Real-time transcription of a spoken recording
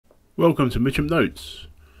Welcome to Mitcham Notes.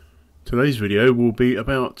 Today's video will be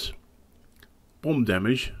about bomb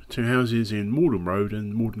damage to houses in Morden Road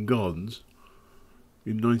and Morden Gardens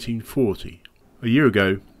in 1940. A year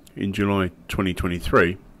ago, in July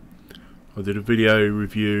 2023, I did a video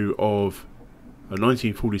review of a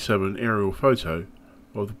 1947 aerial photo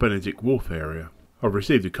of the Benedict Wharf area. I've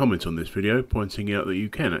received a comment on this video pointing out that you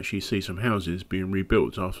can actually see some houses being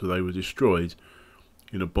rebuilt after they were destroyed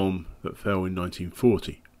in a bomb that fell in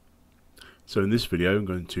 1940. So in this video I'm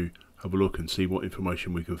going to have a look and see what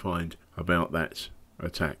information we can find about that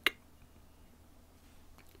attack.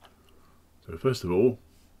 So first of all,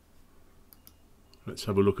 let's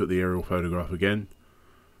have a look at the aerial photograph again.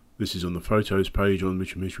 This is on the photos page on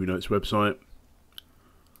Mitcham History Notes website.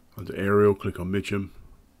 Under aerial, click on Mitcham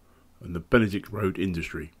and the Benedict Road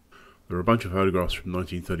Industry. There are a bunch of photographs from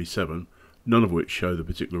 1937, none of which show the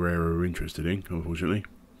particular area we're interested in, unfortunately.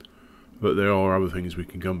 But there are other things we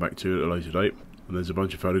can come back to at a later date. And there's a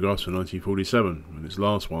bunch of photographs from 1947, and this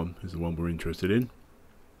last one is the one we're interested in.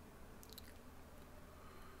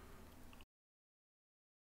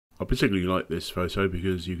 I particularly like this photo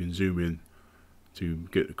because you can zoom in to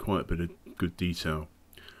get quite a bit of good detail.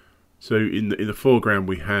 So in the foreground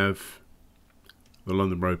we have the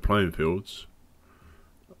London Road playing fields.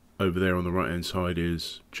 Over there on the right hand side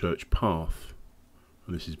is Church Path,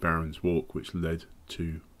 and this is Baron's Walk, which led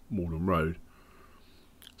to Morden Road.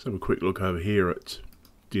 Let's have a quick look over here at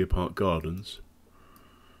Deer Park Gardens.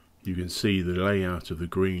 You can see the layout of the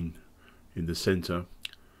green in the centre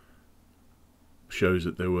shows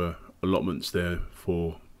that there were allotments there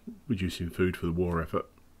for reducing food for the war effort.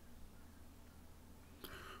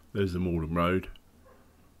 There's the Morden Road.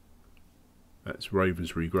 That's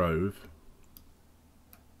Ravensbury Grove.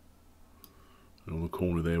 And on the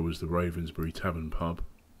corner there was the Ravensbury Tavern pub.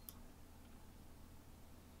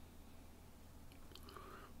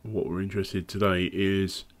 What we're interested in today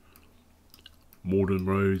is Morden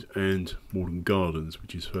Road and Morden Gardens,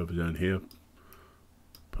 which is further down here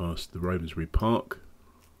past the Ravensbury Park.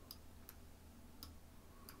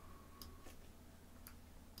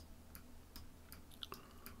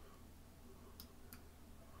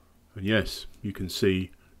 And yes, you can see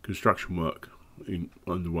construction work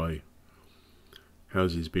underway,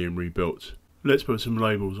 houses being rebuilt. Let's put some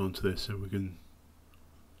labels onto this so we can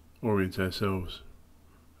orient ourselves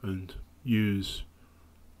and use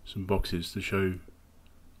some boxes to show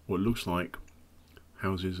what looks like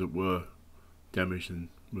houses that were damaged and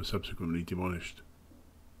were subsequently demolished.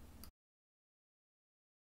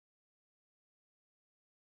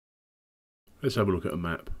 Let's have a look at a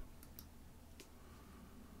map.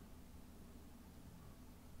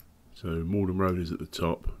 So Morden Road is at the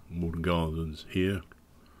top, Morden Gardens here.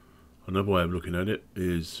 Another way of looking at it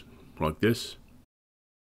is like this.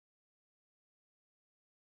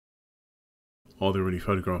 Are there any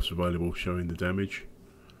photographs available showing the damage?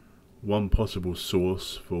 One possible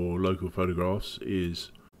source for local photographs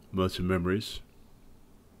is Merton Memories.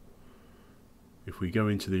 If we go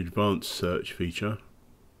into the advanced search feature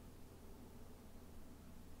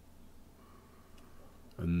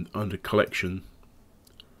and under collection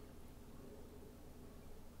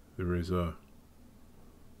there is a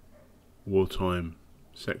wartime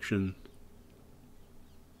section.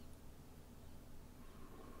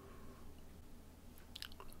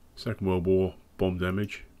 Second World War bomb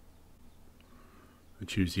damage, and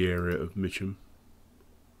choose the area of Mitcham.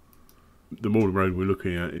 The Morden Road we're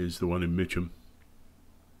looking at is the one in Mitcham.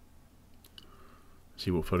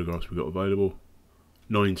 See what photographs we've got available.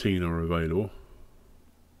 19 are available.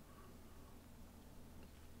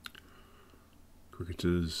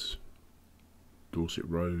 Cricketers, Dorset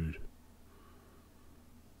Road,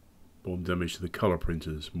 bomb damage to the colour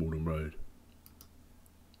printers, Morden Road.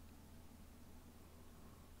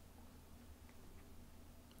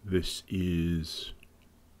 This is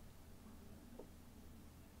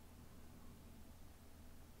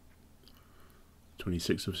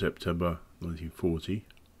 (26th of September 1940).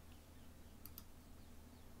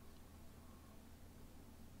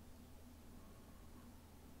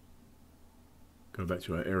 Go back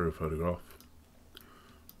to our aerial photograph.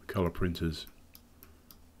 The colour printers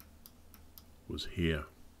was here.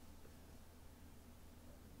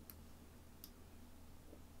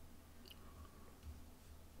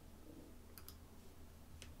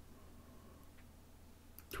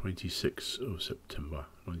 (26th of September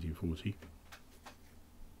 1940).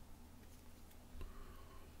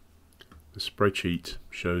 The spreadsheet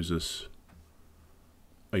shows us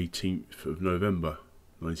 18th of November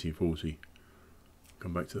 1940.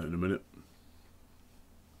 Come back to that in a minute.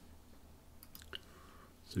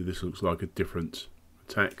 So this looks like a different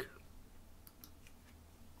attack.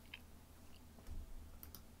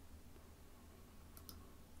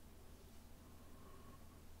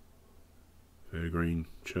 Green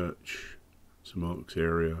Church, St Mark's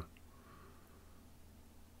area,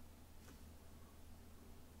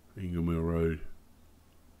 Inglemill Road,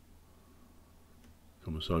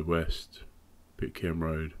 Homicide West, Pitcairn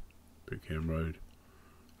Road,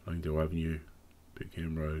 Langdale Avenue,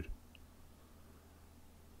 Pitcairn Road,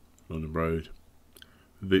 London Road.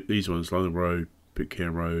 These ones, London Road,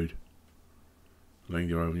 Pitcairn Road,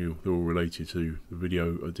 Langdale Avenue, they're all related to the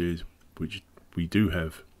video I did, which we do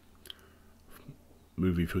have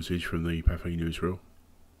movie footage from the Pathé newsreel.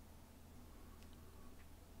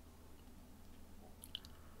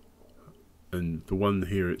 And the one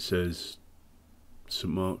here, it says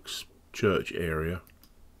St Mark's Church area.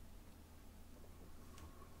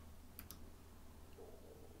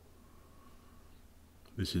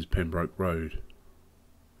 This is Pembroke Road.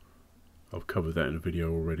 I've covered that in a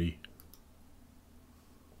video already.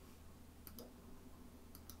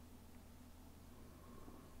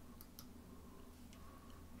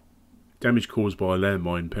 Damage caused by a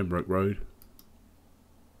landmine, Pembroke Road.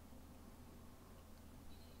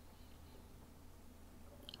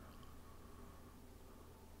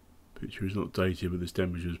 Picture is not dated, but this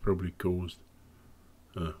damage was probably caused.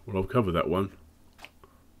 Well, I've covered that one.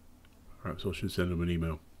 Perhaps I should send them an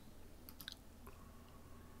email.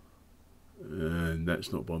 And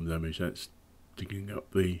that's not bomb damage, that's digging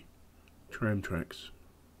up the tram tracks.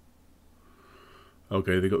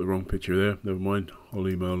 Okay, they got the wrong picture there. Never mind, I'll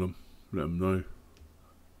email them, let them know.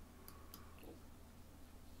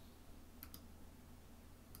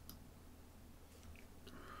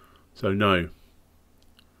 So no,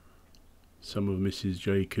 some of Mrs.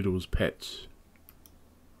 J. Kiddle's pets.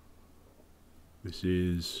 This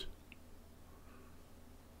is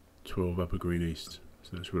 12 Upper Green East,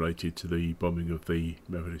 so that's related to the bombing of the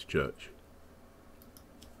Methodist Church.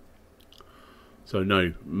 So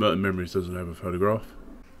no, Merton Memories doesn't have a photograph.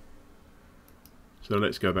 So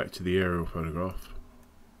let's go back to the aerial photograph.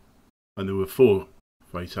 And there were 4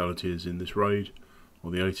 fatalities in this raid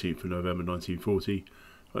on the 18th of November 1940.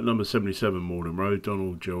 At number 77 Morden Road,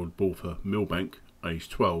 Donald Gerald Balfour Millbank,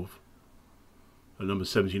 aged 12. At number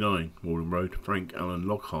 79 Morden Road, Frank Allen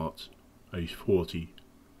Lockhart, aged 40.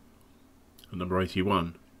 At number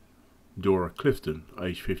 81, Dora Clifton,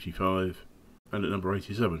 aged 55. And at number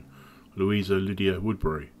 87, Louisa Lydia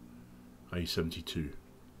Woodbury, aged 72.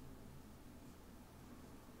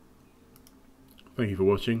 Thank you for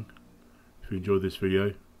watching. If you enjoyed this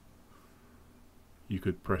video, you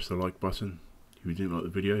could press the like button. If you didn't like the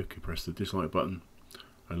video, you could press the dislike button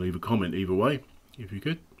and leave a comment either way, if you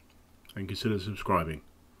could. And consider subscribing,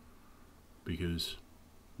 because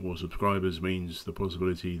more subscribers means the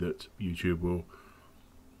possibility that YouTube will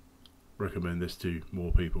recommend this to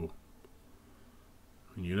more people.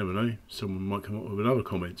 And you never know, someone might come up with another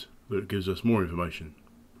comment that gives us more information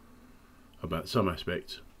about some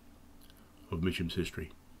aspect of Mitcham's history.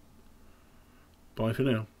 Bye for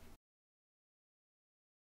now.